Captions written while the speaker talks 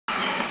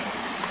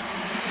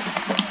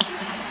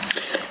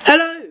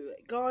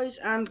Guys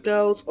and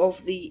girls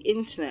of the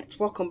internet,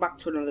 welcome back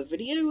to another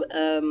video.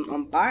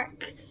 I'm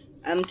back,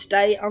 and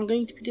today I'm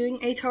going to be doing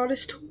a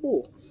TARDIS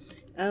tour.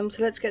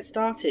 So let's get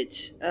started.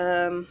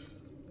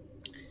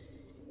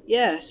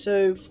 Yeah,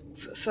 so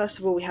first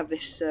of all we have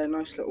this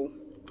nice little,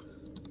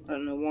 I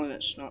don't know why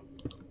that's not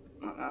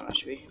like that, that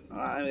should be like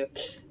that,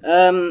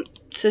 there we go.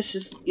 So this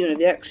is,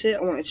 the exit.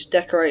 I wanted to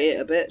decorate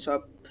it a bit, so I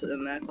put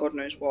them there, God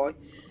knows why.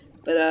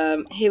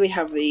 But here we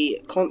have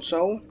the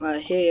console.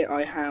 Here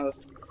I have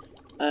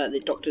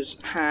the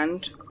Doctor's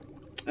hand,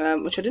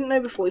 which I didn't know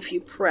before. If you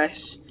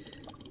press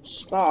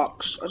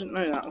sparks, I didn't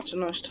know that. That's a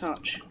nice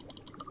touch.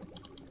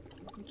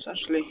 It's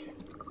actually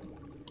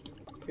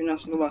pretty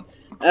nice. But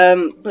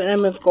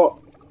then we've got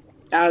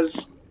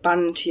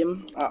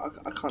Asbantium.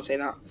 I can't say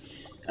that.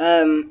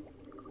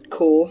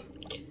 Core.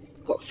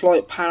 We've got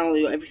flight panel.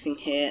 We've got everything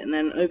here, and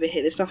then over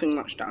here, there's nothing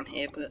much down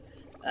here, but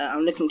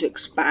I'm looking to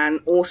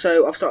expand.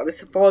 Also, I've started a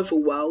survival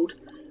world.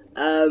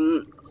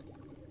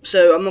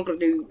 So I'm not going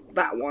to do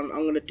that one.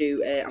 I'm going to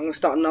do I'm going to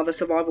start another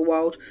survival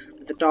world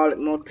with the Dalek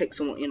mod picks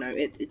and what,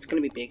 it's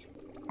going to be big.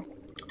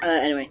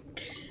 Anyway,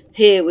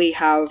 here we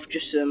have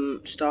just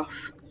some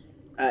stuff.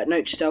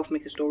 Note to self,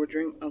 make a storage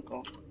room. Oh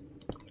god.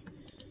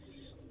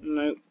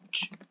 Note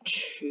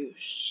to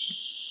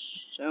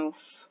self,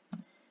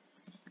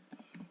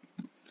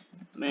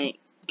 make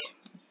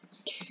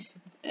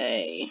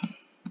a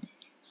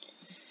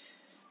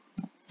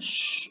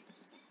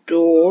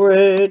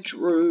storage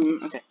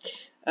room. Okay.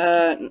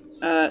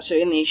 So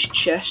in these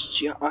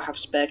chests, I have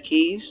spare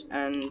keys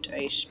and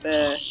a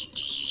spare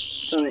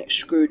sonic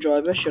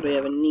screwdriver, should I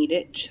ever need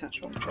it.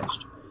 That's one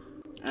chest.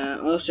 I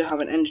also have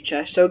an ender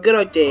chest. So a good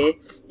idea,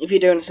 if you're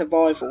doing a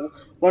survival,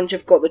 once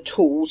you've got the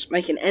tools,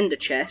 make an ender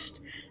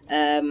chest,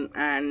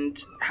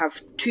 and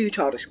have 2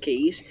 TARDIS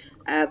keys,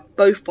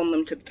 both bond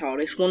them to the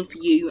TARDIS, one for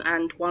you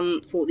and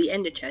one for the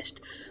ender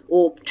chest,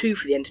 or 2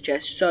 for the ender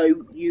chest,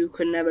 so you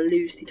can never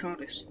lose the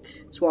TARDIS.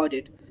 That's what I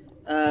did.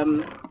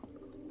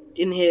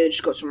 In here,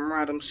 just got some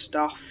random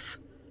stuff,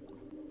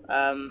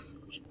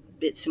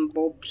 bits and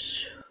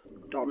bobs,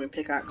 diamond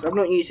pickaxe. I've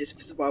not used this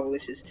for survival.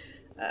 This is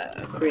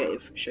a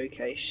creative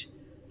showcase.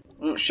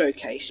 Well, not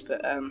showcase,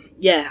 but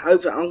yeah.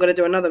 Hopefully, I'm gonna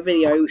do another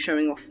video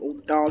showing off all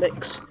the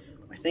Daleks.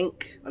 I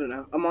think. I don't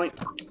know. I might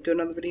do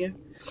another video.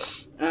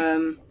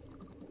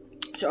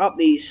 So up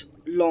these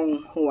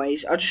long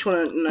hallways, I just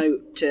want to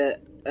note to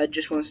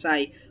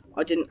say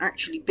I didn't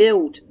actually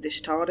build this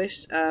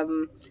TARDIS.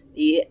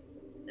 The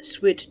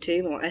SWID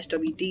team, or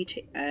SWD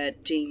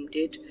team,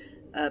 did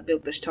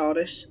build this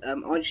TARDIS.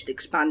 I just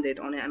expanded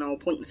on it, and I'll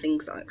point the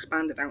things that I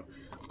expanded out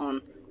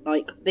on,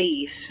 like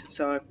these.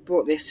 So I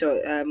brought this,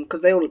 so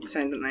because they all look the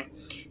same, don't they?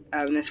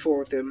 And there's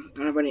 4 of them,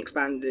 and I've only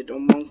expanded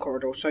on 1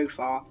 corridor so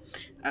far.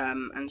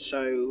 And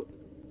so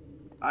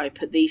I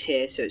put these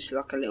here, so it's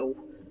like a little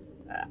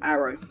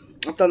arrow.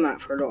 I've done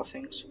that for a lot of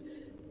things.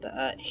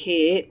 But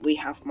here we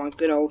have my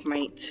good old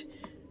mate,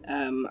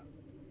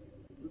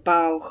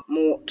 Bal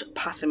Mort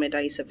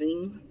Passamide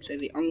Savine, so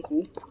the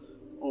uncle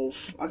of,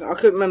 I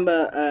couldn't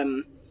remember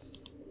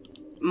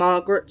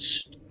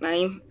Margaret's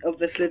name of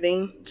the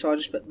Slovene, so I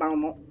just put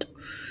Balmont.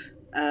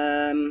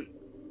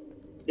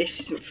 This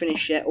isn't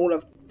finished yet. All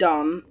I've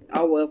done,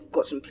 oh well, I've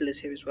got some pillars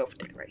here as well for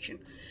decoration.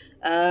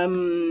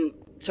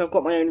 So I've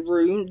got my own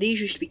room.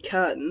 These used to be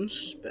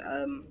curtains, but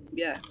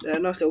yeah, a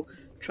nice little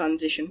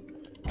transition.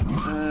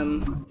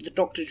 The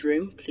Doctor's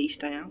room, please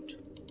stay out.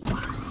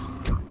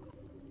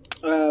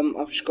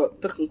 I've just got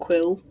book and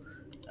quill,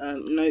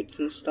 notes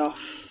and stuff.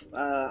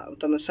 I've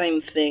done the same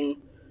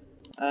thing.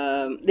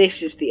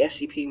 This is the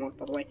SCP mod,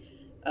 by the way.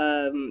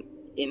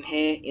 In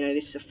here,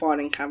 this is a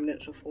filing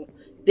cabinet, so forth.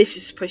 This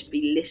is supposed to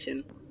be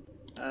listen.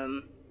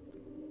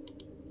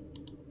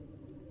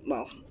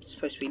 Well, it's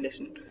supposed to be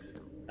listen.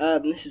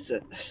 This is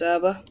a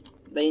server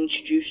they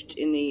introduced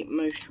in the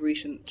most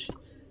recent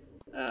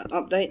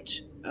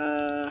update.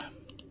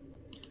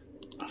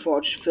 I thought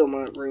I'd just fill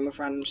my room with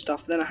random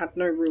stuff. Then I had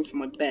no room for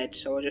my bed,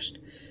 so I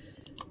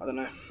don't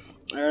know.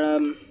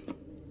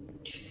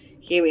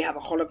 Here we have a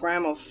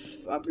hologram of,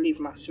 I believe,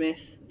 Matt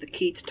Smith, the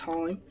key to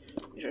time,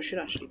 which I should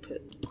actually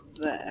put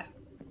there.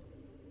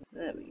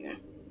 There we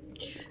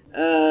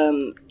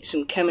go.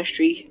 Some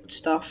chemistry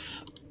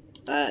stuff.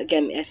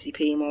 Again, the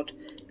SCP mod.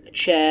 A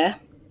chair.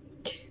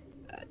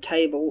 A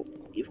table.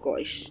 You've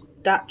got a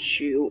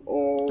statue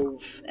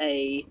of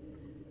a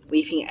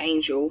weeping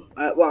angel.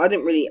 Well, I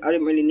didn't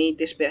really need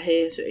this bit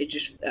here, so it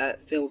just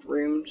filled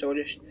room. So I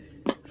just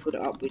put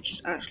it up, which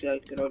is actually a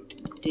good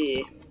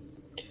idea.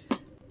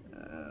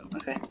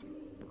 Okay.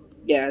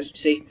 Yeah, as you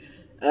see.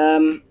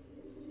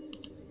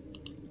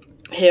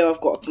 Here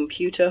I've got a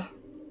computer,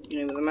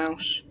 with a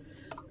mouse.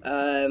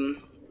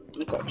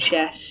 I've got a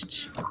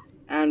chest,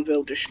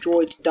 anvil,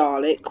 destroyed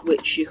Dalek,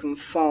 which you can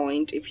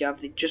find if you have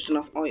the just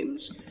enough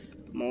items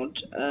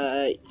mod,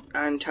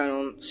 and turn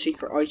on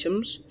secret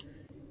items.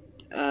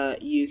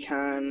 You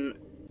can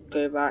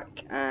go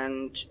back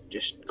and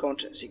just go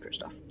onto secret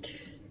stuff.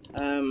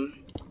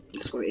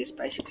 That's what it is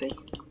basically.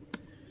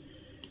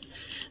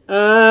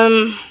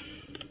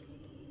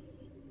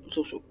 It's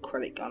also a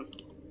credit gun.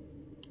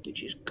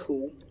 which is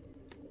cool.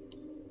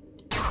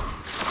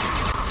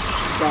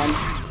 Done.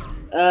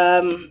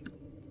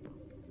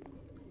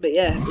 But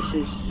yeah, this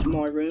is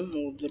my room,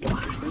 or the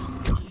doctor's room.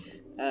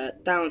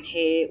 Down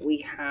here we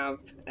have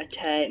a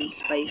tear in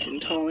space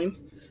and time,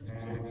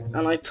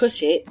 and I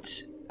put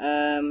it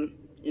in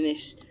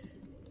this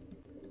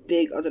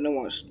big, I don't know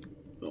why it's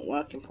not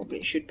working, probably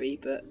it should be,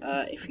 but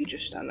if you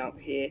just stand up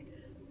here,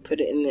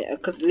 put it in there,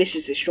 because this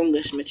is the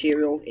strongest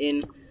material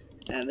in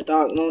the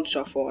dark mod,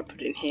 so I thought I'd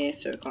put it in here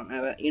so it can't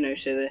have it, you know,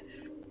 so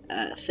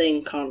the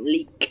thing can't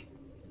leak.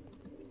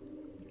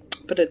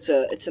 But it's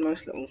a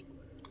nice little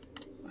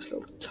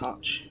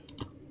touch.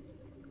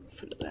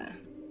 Put it there.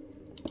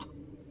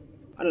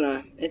 I don't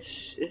know.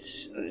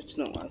 It's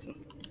not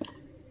working.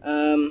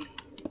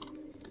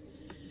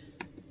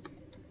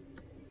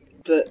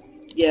 But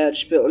yeah, I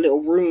just built a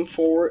little room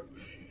for it.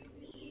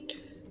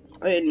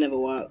 It never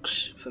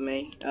works for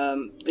me.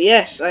 But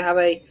yes, I have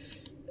a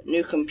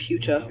new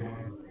computer.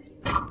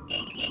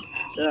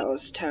 So that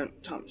was time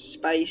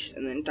space,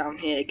 and then down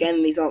here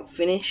again, these aren't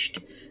finished.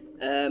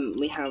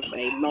 We have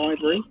a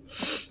library.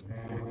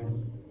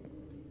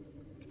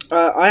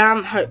 I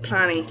am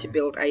planning to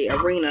build a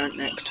arena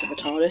next to the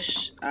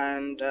TARDIS,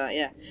 and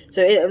yeah.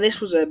 So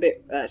this was a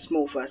bit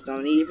small first,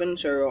 uneven.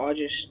 So I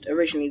just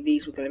originally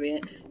these were going to be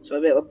it. So I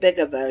built a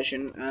bigger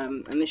version,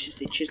 and this is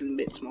the Chiseling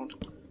Bits mod.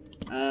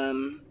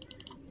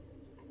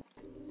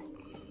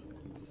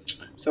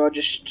 So I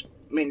just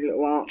made a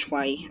little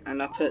archway,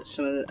 and I put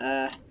some of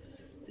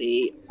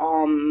the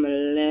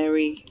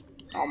armillary,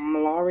 I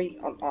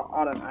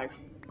don't know.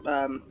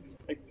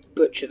 I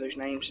butcher those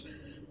names.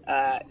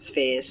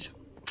 Spheres.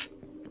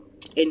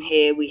 In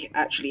here we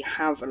actually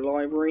have a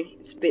library.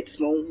 It's a bit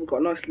small. We've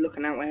got a nice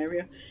looking out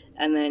area,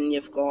 and then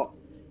you've got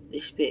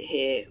this bit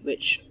here,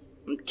 which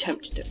I'm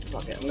tempted to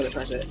fuck it. I'm gonna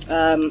press it.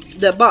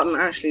 The button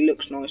actually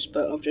looks nice,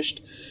 but I've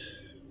just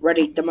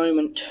readied the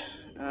moment.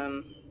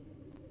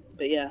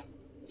 But yeah.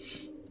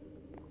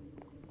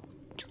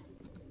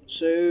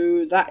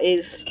 So that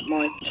is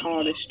my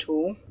TARDIS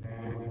tour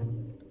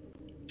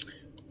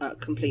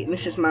complete. And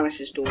this is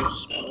Malice's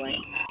doors, by the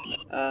way.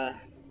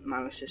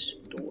 Malice's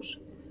doors.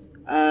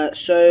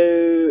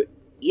 So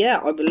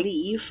yeah, I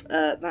believe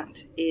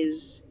that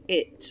is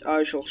it.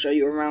 I shall show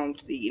you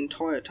around the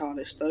entire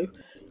TARDIS though.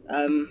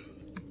 I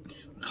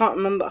can't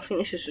remember, I think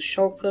this is a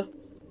Shulker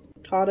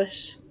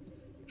TARDIS,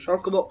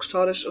 Shulker box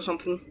TARDIS or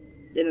something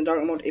in the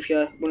dark mod if you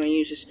want to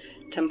use this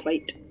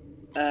template.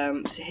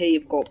 So here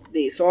you've got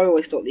these, so I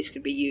always thought these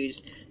could be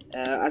used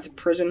as a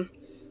prison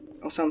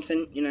or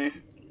something, you know,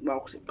 well,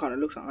 because it kind of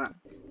looks like that.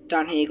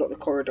 Down here you've got the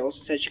corridors.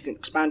 It says you can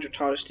expand your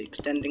TARDIS to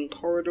extending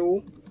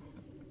corridor.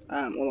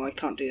 Well, I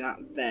can't do that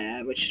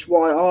there, which is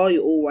why I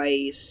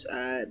always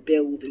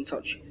build in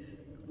such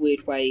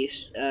weird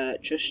ways.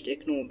 Just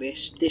ignore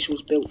this. This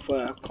was built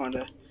for kind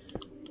of,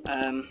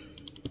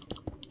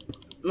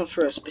 not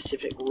for a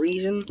specific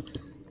reason,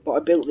 but I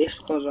built this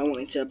because I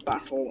wanted to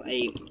battle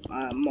a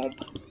mob.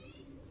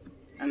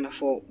 And I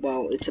thought,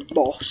 well, it's a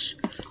boss,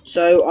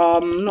 so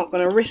I'm not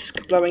going to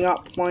risk blowing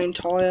up my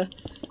entire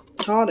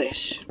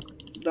TARDIS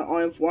that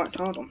I've worked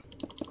hard on.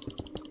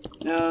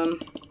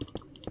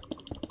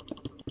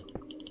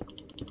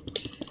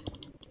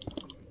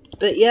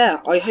 But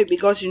yeah, I hope you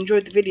guys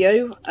enjoyed the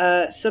video.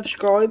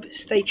 Subscribe,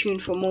 stay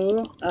tuned for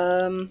more,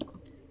 and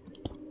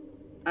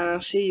I'll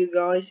see you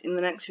guys in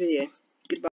the next video. Goodbye.